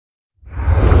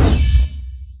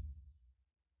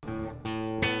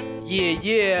Yeah,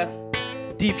 yeah.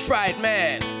 Deep fried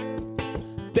man.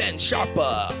 Ben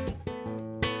Sharpa.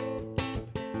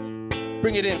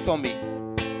 Bring it in for me.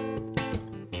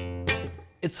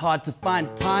 It's hard to find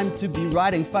time to be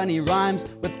writing funny rhymes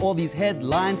with all these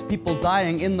headlines, people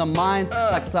dying in the mines,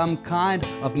 like some kind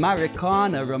of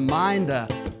Maricana reminder.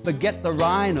 Forget the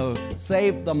rhino,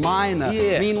 save the minor.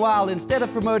 Yeah. Meanwhile, instead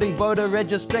of promoting voter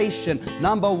registration,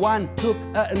 #1 took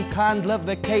an Nkandla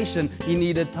vacation. He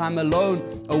needed time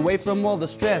alone, away from all the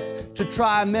stress, to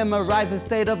try and memorize the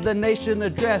State of the Nation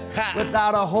address,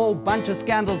 without a whole bunch of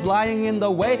scandals lying in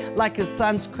the way, like his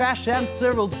son's crash and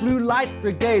Cyril's Blue Light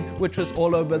Brigade, which was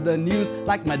all over the news,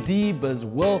 like Madiba's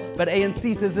will. But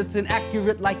ANC says it's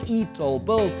inaccurate, like e-toll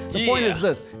bills. The point is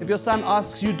this: if your son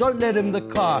asks you, don't let him the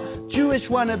car. Jewish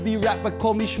wannabe rapper,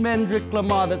 call me Shmendrick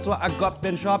Lamar. That's why I got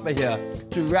Ben Sharpa here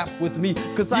to rap with me,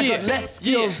 cause I got less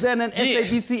skills than an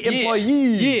SABC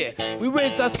employee. Yeah, we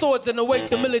raise our swords and await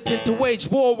the militant to wage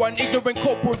war on ignorant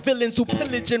corporate villains who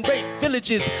pillage and rape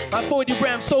villages. My 40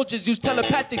 Ram soldiers use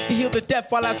telepathics to heal the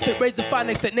deaf, while I spit razor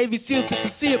phonics at Navy SEALs to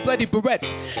see bloody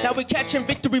barrettes. Now we're catching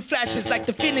victory flashes like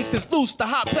the phoenix is loose. The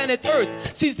hot planet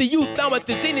Earth sees the youth now at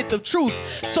the zenith of truth.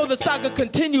 So the saga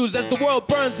continues as the world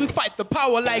burns. We fight the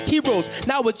power like heroes.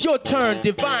 Now it's your turn,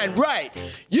 divine right.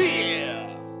 Yeah.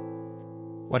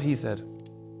 What he said.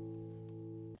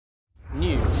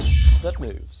 News that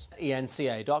moves.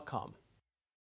 ENCA.com.